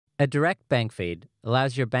A direct bank feed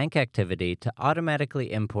allows your bank activity to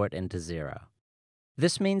automatically import into Xero.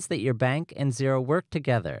 This means that your bank and Xero work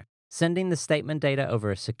together, sending the statement data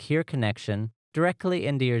over a secure connection directly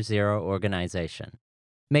into your Xero organization,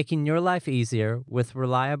 making your life easier with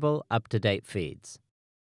reliable, up-to-date feeds.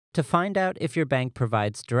 To find out if your bank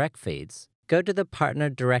provides direct feeds, go to the Partner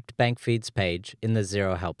Direct Bank Feeds page in the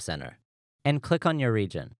Xero Help Center and click on your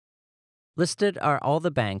region. Listed are all the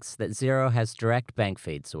banks that Xero has direct bank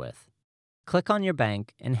feeds with. Click on your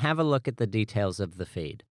bank and have a look at the details of the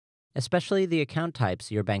feed, especially the account types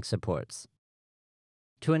your bank supports.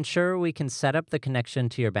 To ensure we can set up the connection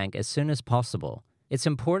to your bank as soon as possible, it's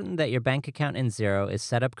important that your bank account in Xero is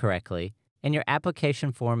set up correctly and your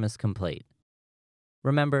application form is complete.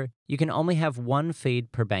 Remember, you can only have one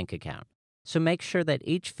feed per bank account, so make sure that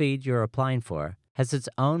each feed you're applying for has its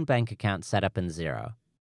own bank account set up in Xero.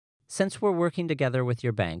 Since we're working together with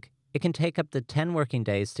your bank, it can take up to 10 working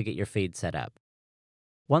days to get your feed set up.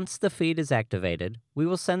 Once the feed is activated, we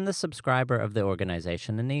will send the subscriber of the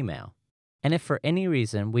organization an email. And if for any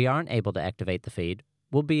reason we aren't able to activate the feed,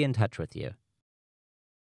 we'll be in touch with you.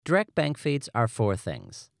 Direct bank feeds are 4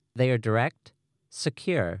 things. They are direct,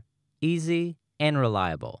 secure, easy, and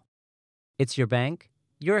reliable. It's your bank,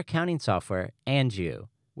 your accounting software, and you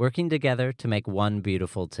working together to make one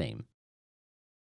beautiful team.